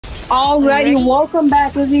Alrighty, welcome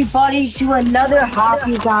back everybody to another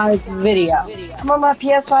Hockey Guys video. I'm on my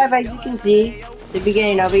PS5, as you can see. The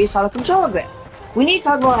beginning of it, you saw the controller grip. We need to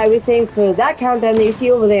talk about everything for that countdown that you see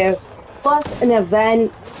over there, plus an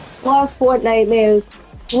event, plus Fortnite news,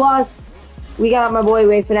 plus we got my boy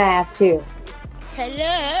Ray FNAF too.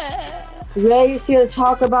 Hello. Ray's here to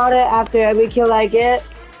talk about it after every kill I get,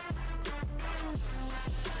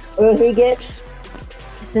 or he gets,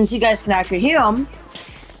 since you guys can actually hear him.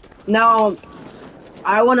 Now,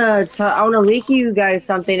 I wanna leak you guys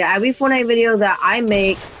something. Every Fortnite video that I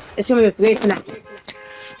make, it's gonna be with Ray FNAF.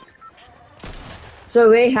 So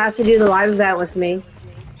Ray has to do the live event with me.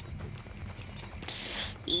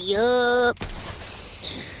 Yup.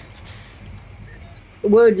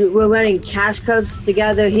 We're running cash cups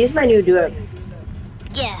together. He's my new duo.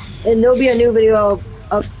 Yeah. And there'll be a new video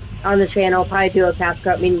up on the channel. Probably do a cash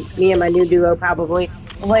cup. Me and my new duo probably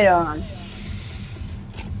later on.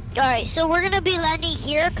 Alright, so we're gonna be landing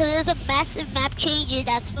here because there's a massive map change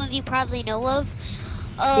that some of you probably know of.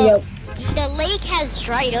 Yep. The lake has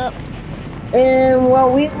dried up. And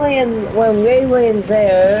when Ray lands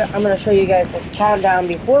there, I'm gonna show you guys this countdown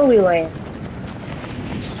before we land.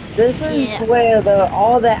 This is where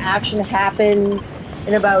all the action happens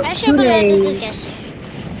in about 2 days.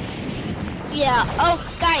 Yeah. Oh,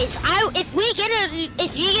 guys, if we get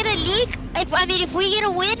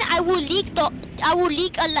a win, I will leak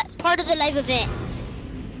part of the live event.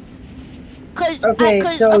 Cause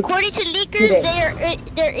according to leakers,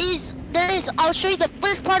 there is. I'll show you the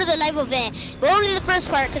first part of the live event, but only the first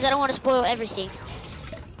part because I don't want to spoil everything.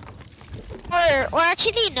 Or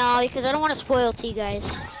actually no, because I don't want to spoil it to you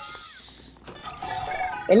guys.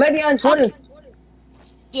 It might be on Twitter.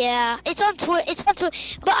 Yeah, it's on Twitter. It's on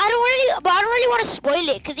Twitter, but I don't really want to spoil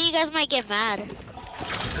it because you guys might get mad.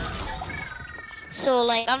 So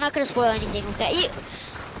like, I'm not gonna spoil anything. Okay.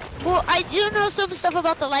 Well, I do know some stuff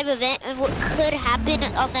about the live event and what could happen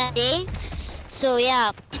on that day. So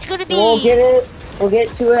yeah, it's gonna be. We'll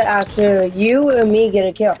get to it after you and me get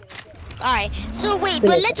a kill. All right. So wait,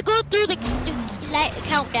 but let's go through the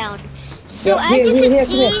countdown. So as you can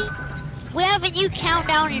see, we have a new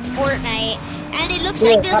countdown in Fortnite, and it looks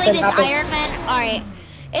like there's this Iron Man. All right.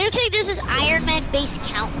 It looks like there's this Iron Man based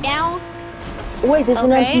countdown. Wait, there's an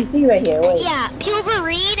NPC right here. Wait. Yeah,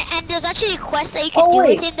 Pulverine, and there's actually a quest that you can do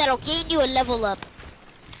with him that'll gain you a level up.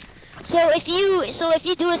 So if you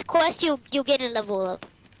do his quest, you'll get a level up.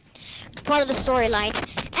 It's part of the storyline.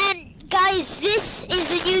 And guys, this is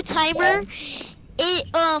the new timer.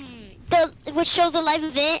 Which shows the live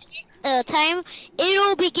event time.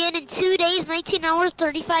 It'll begin in 2 days, 19 hours,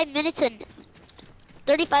 35 minutes, and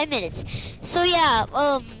 35 minutes. So yeah,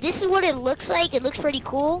 this is what it looks like. It looks pretty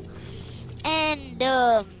cool. And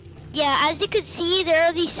yeah, as you can see, there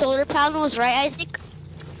are these solar panels, right, Isaac?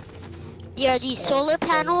 There are these solar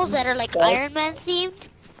panels that are like Iron Man themed.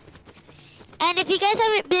 And if you guys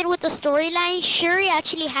haven't been with the storyline, Shuri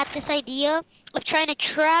actually had this idea of trying to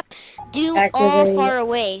trap Doom all far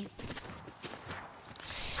away.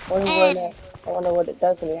 I wonder what it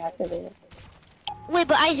does when you activate it. Wait,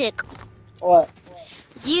 but Isaac. What?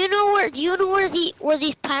 Do you know where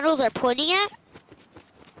these panels are pointing at?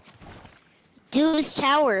 Doom's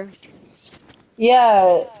Tower.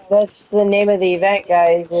 Yeah, that's the name of the event,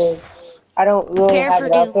 guys. I don't really have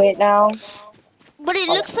it up right now. But it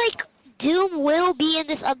looks like Doom will be in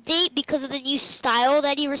this update because of the new style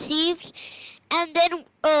that he received. And then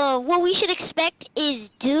what we should expect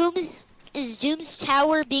is Doom's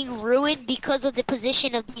Tower being ruined because of the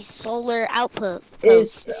position of these solar output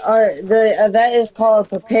posts. The event is called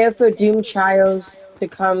Prepare for Doom Trials to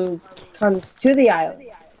comes to the island.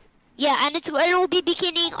 Yeah, and it will be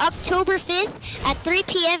beginning October 5th at 3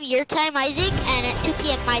 p.m. your time, Isaac, and at 2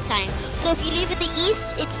 p.m. my time. So if you live in the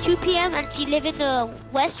east, it's 2 p.m., and if you live in the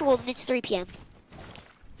west, well, it's 3 p.m.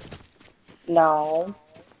 No.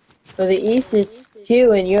 For the east, it's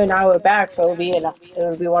 2, and you and I were back, so it'll be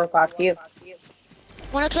 1 o'clock for you.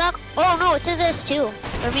 1 o'clock? Oh, no, it says there's 2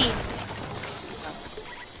 for me.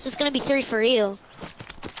 So it's gonna be 3 for you.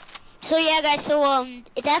 So yeah, guys, so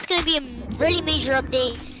that's gonna be a really major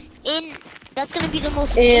update. That's gonna be the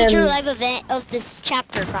most major live event of this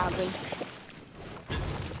chapter, probably.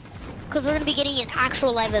 Because we're gonna be getting an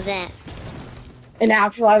actual live event. An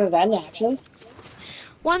actual live event, actually?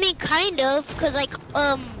 Well, I mean, kind of, because like,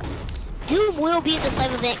 Doom will be in this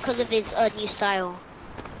live event because of his new style.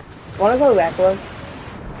 Wanna go backwards?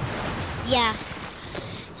 Yeah.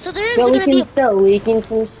 So there's gonna be. We can start leaking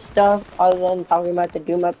some stuff other than talking about the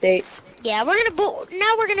Doom update. Yeah, we're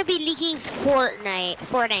gonna be leaking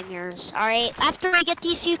Fortnite mirrors. All right. After I get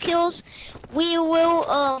these few kills, we will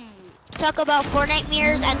talk about Fortnite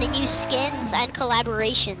mirrors and the new skins and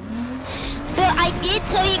collaborations. But I did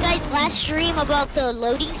tell you guys last stream about the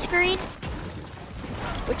loading screen,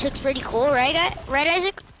 which looks pretty cool, right, right,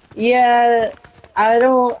 Isaac? Yeah, I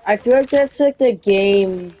feel like that's like the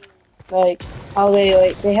game, like how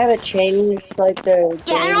they haven't changed like their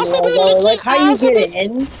Yeah, and game also be logo, like leaking. how you get it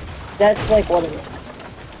in. That's like what it is.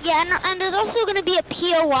 Yeah, and there's also gonna be a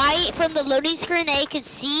POI from the loading screen that you can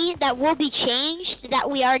see that will be changed that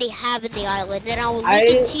we already have in the island, and I will link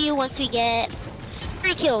it to you once we get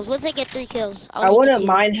 3 kills. Once I get 3 kills, I link it wouldn't to you.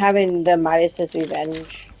 mind having the Midas's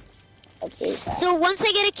Revenge update that. So once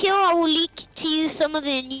I get a kill, I will leak to you some of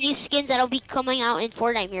the new skins that'll be coming out in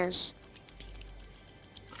Fortnite mirrors.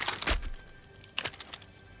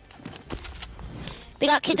 We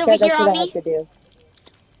got kids over here on me.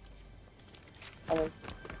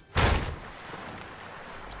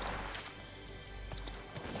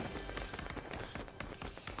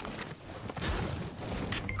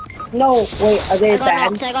 No, wait, are they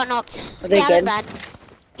bad? I got knocked. Are they yeah, good? they're bad.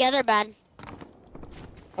 Yeah, they're bad.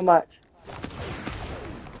 How much?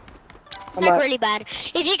 Like really bad.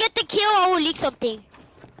 If you get the kill, I will leak something.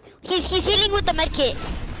 He's healing with the med kit.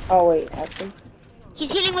 Oh wait, actually.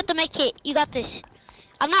 He's healing with the med kit. You got this.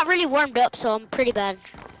 I'm not really warmed up, so I'm pretty bad.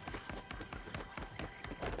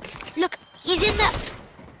 Look, he's in the...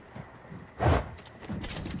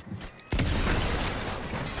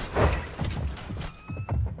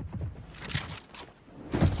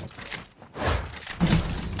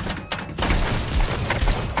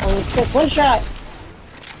 Oh, let's go. One shot.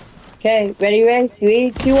 Okay, ready, Ray?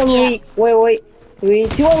 3, 2, 1, leak. Wait. 3,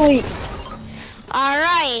 2, 1, leak.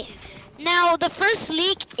 Alright. Now, the first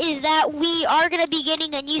leak is that we are going to be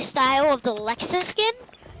getting a new style of the Lexus skin.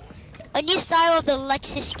 A new style of the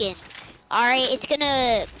Lexus skin. Alright, it's going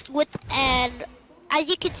to... And as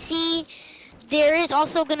you can see, there is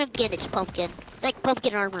also going to be... It's pumpkin. It's like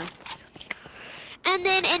pumpkin armor. And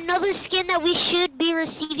then another skin that we should be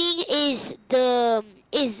receiving is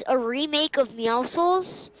a remake of Meow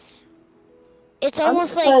Souls. It's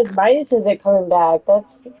almost like... Midas isn't coming back.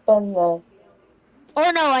 That's been the... Oh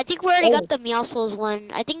no, I think we already got the Meow Souls one.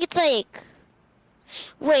 I think it's like...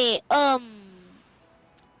 Wait,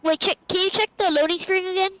 Wait, can you check the loading screen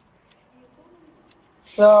again?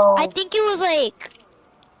 So... I think it was like...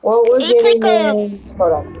 What we're it's getting like is...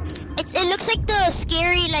 Hold on. It looks like the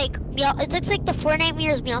scary, like, Meow... It looks like the Fortnite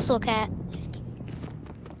Mirrors Meow Soul cat.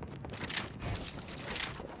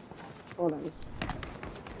 Hold on.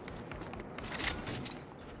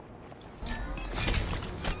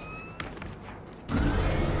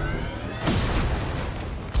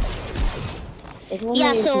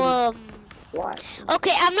 Yeah, so, What?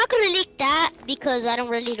 okay, I'm not gonna leak that because I don't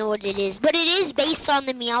really know what it is, but it is based on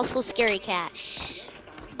the Meow Soul Scary Cat.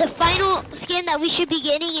 The final skin that we should be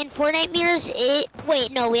getting in Fortnite Mirrors,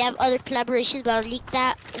 wait, no, we have other collaborations, but I'll leak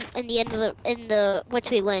that in the end of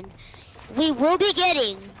once we win. We will be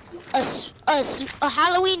getting a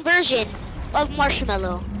Halloween version of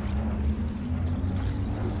Marshmallow.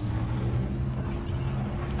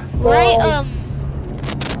 Right,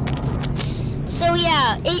 so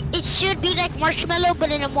yeah, it should be like Marshmallow, but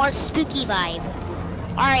in a more spooky vibe.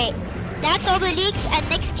 Alright, that's all the leaks, and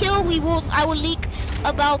next kill I will leak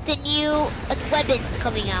about the new weapons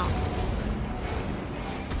coming out.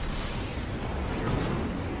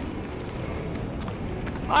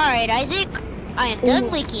 Alright, Isaac, I am done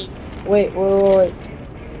leaking. Wait.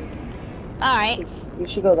 Alright. You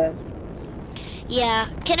should go there. Yeah,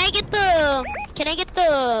 can I get the,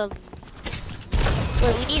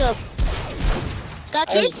 wait, we need a, got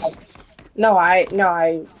kids? No, I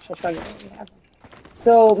just wanted to have.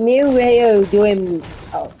 So me and Ray are doing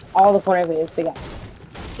all the Fortnite videos together.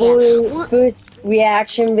 Yeah. Boost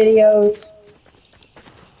reaction videos.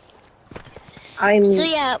 So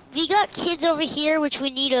yeah, we got kids over here, which we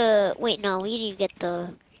need to, wait, no, we need to get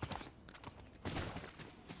the,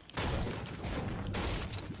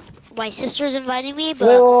 my sister's inviting me,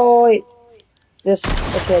 but... Wait. The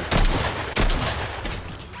kid.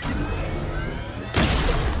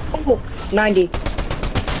 Oh, 90.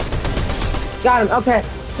 Got him, okay.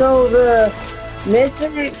 So the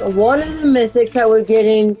mythic, one of the mythics that we're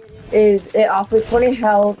getting is it offers 20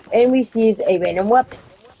 health and receives a random weapon.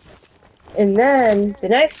 And then the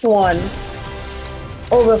next one,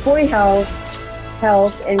 over 40 health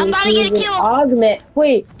and receives an augment.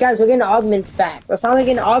 Wait, guys, we're getting augments back. We're finally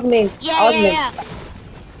getting augments back.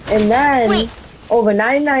 And then over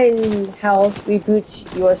 99 health reboots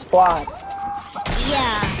your squad.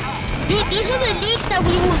 Yeah. These are the leaks that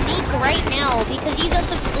we will leak right now because these are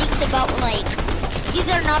some leaks about like these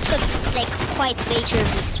are not the like quite major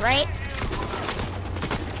leaks, right?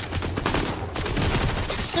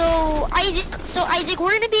 Isaac,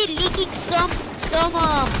 we're gonna be leaking some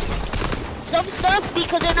stuff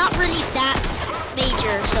because they're not really that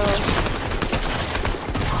major. So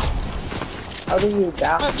How do you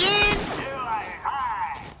die? again,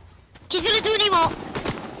 he's gonna do an emote.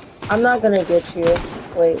 I'm not gonna get you.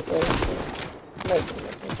 Wait. Wait.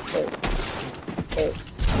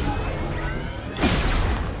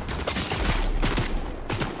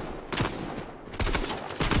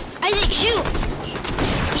 Isaac, shoot!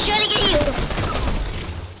 He's trying to get you.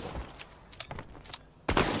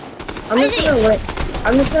 I'm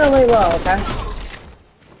just gonna wait low, okay?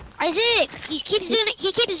 Isaac, he keeps doing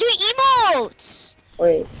emotes.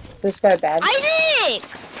 Wait, is this guy bad? Isaac!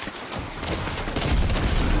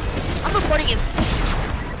 I'm reporting him.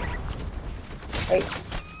 Wait.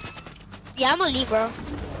 Yeah, I'm gonna leave, bro.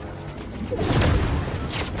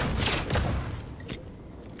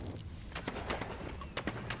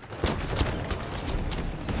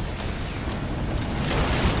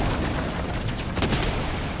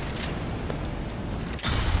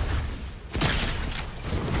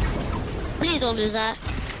 Please don't lose that.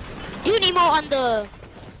 Do Nemo on the...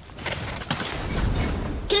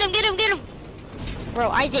 Kill him, get him! Bro,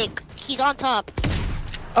 Isaac, he's on top.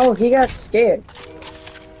 Oh, he got scared.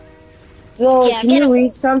 So, Yeah, can get you him.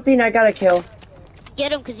 leak something? I gotta kill.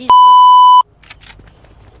 Get him, cause he's a pussy.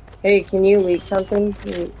 Hey, can you leak something?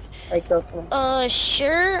 Like those ones.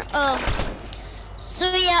 Sure.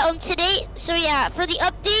 So yeah, for the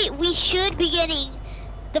update, we should be getting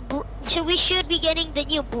the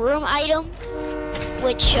new broom item,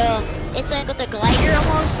 which it's like the glider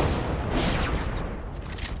almost.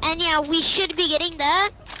 And yeah, we should be getting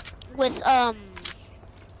that with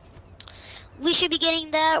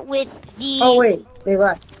the. Oh wait, they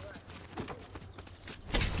left.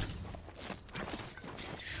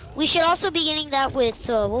 We should also be getting that with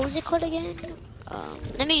what was it called again?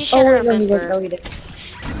 Let me just try to remember. No, he didn't.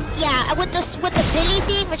 Yeah, with the Billy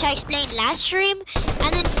thing, which I explained last stream,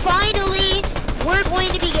 and then finally we're going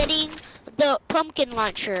to be getting the pumpkin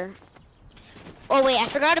launcher. Oh wait, I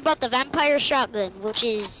forgot about the vampire shotgun, which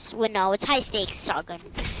is it's high stakes shotgun,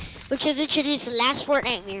 which was introduced last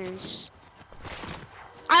Fortnite mirrors.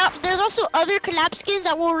 There's also other collab skins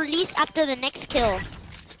that will release after the next kill.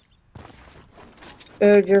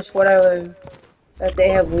 Just whatever that they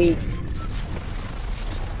have leaked.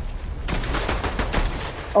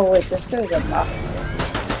 Oh wait, this guy's a bot.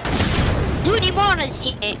 Dude, you want to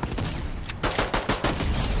see it?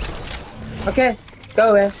 Okay,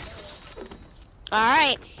 go in.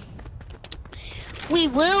 Alright. We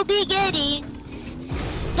will be getting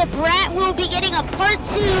the Brat will be getting a part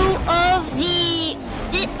 2 of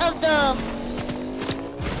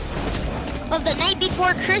the night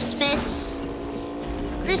before Christmas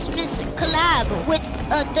collab with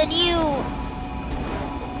the new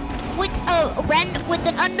with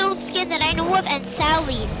an unknown skin that I know of, and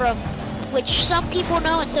Sally, from which some people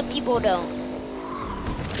know and some people don't.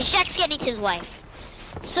 Shaq's getting his wife.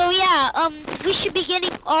 So yeah, we should be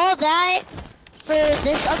getting all that for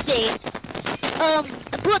this update.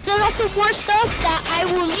 But there's also more stuff that I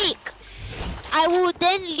will leak. I will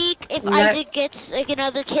then leak if Isaac gets like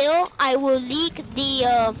another kill. I will leak a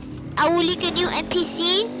new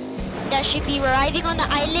NPC that should be arriving on the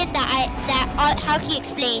island that Haki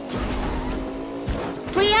explained.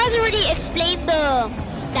 But he has already explained the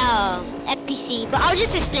NPC, but I'll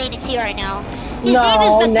just explain it to you right now. His name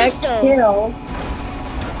is Mephisto. Next kill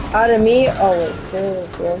out of me. Oh wait, did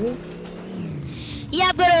you hear me?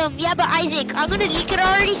 Yeah, but Isaac, I'm gonna leak it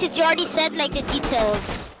already since you already said like the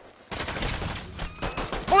details.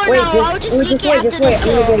 Or wait, I'll just leak it after this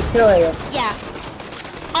kill. I'm gonna get a kill here. Yeah.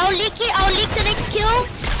 I'll leak it. I'll leak the next kill.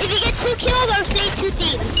 If you get 2 kills, I'll explain 2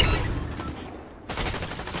 things.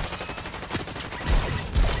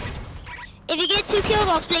 If you get 2 kills,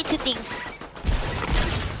 I'll explain 2 things.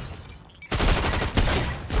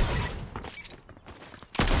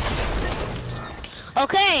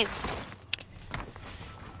 Okay.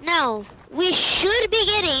 Now, we should be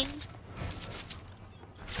getting...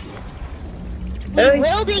 We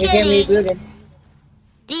will be getting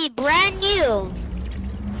the brand new,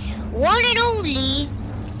 one and only,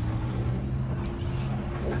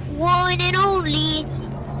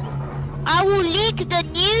 I will leak the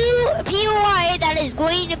new POI that is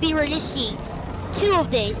going to be releasing 2 of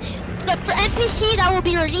these. The NPC that will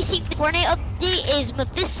be releasing the Fortnite update is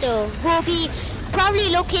Mephisto, who will be probably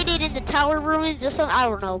located in the tower ruins or something, I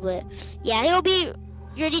don't know, but yeah, he'll be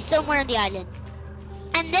released somewhere on the island.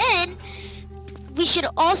 And then we should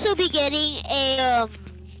also be getting a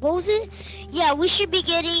what was it? Yeah, we should be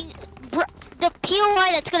getting the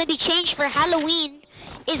POI that's gonna be changed for Halloween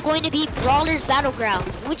is going to be Brawler's Battleground,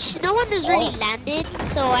 which no one has really landed,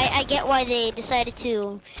 so I get why they decided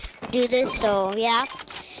to do this, so yeah.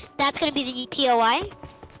 That's gonna be the new POI.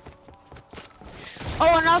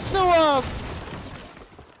 Oh, and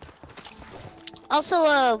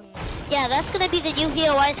yeah, that's gonna be the new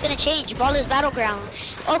POI. It's gonna change Brawler's Battleground.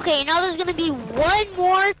 Okay, now there's gonna be one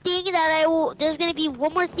more thing that there's gonna be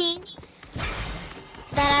one more thing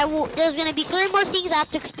that there's gonna be 3 more things I have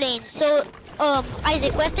to explain. So,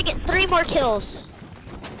 Isaac, we have to get 3 more kills.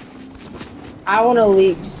 I want to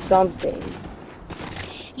leak something.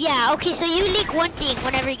 Yeah, okay, so you leak one thing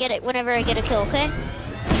whenever I get a kill, okay?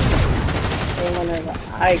 And whenever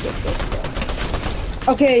I get this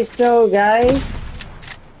kill. Okay, so guys,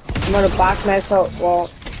 I'm gonna box myself. Well,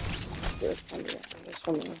 there's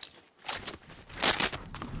one more.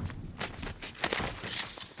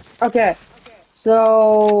 Okay,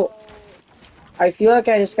 so I feel like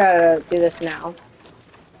I just gotta do this now.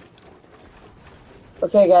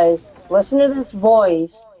 Okay, guys, listen to this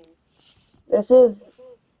voice. This is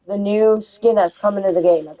the new skin that's coming to the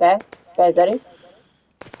game, okay? Guys, ready?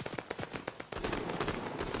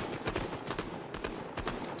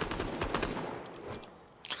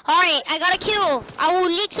 Alright, I got a kill. I will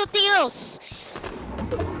leak something else.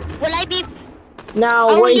 Will I be... Now,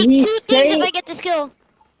 I will what leak he's 2 things saying... if I get this kill.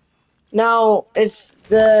 Now, it's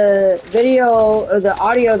the video, or the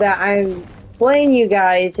audio that I'm playing you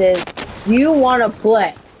guys is you want to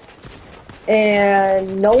play.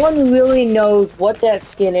 And no one really knows what that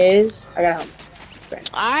skin is. I gotta help.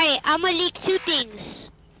 Alright, I'm gonna leak 2 things.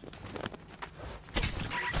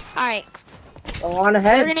 Alright. Go on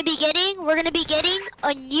ahead. We're gonna be getting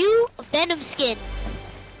a new Venom skin.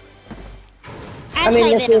 I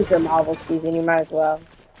mean, this is the Marvel season, you might as well.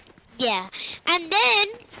 Yeah. And then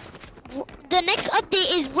the next update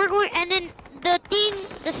is and then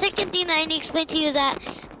the second thing that I need to explain to you is that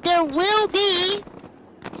there will be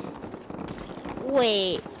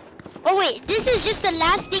this is just the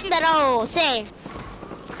last thing that I'll say.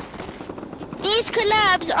 These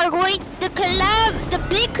collabs are the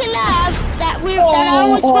big collab that I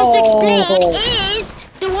was supposed to explain is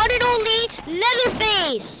the one and only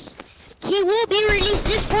Leatherface. He will be released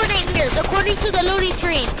this Fortnite years according to the loading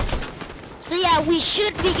screen. So yeah, we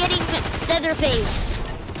should be getting Leatherface,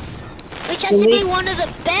 which has to be one of the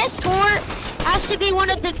best has to be one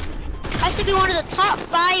of the top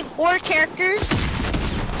 5 horror characters.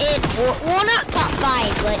 Well, not top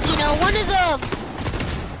 5, but you know, one of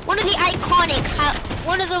the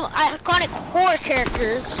iconic horror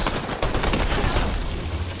characters,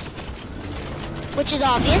 which is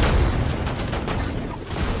obvious.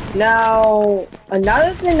 Now,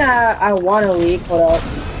 another thing that I want to leak, hold up.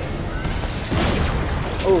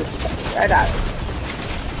 Oh, I got it.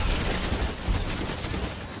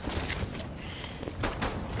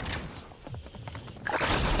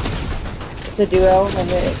 It's a duo, I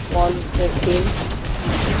hit 115.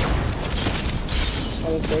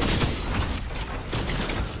 Let me see.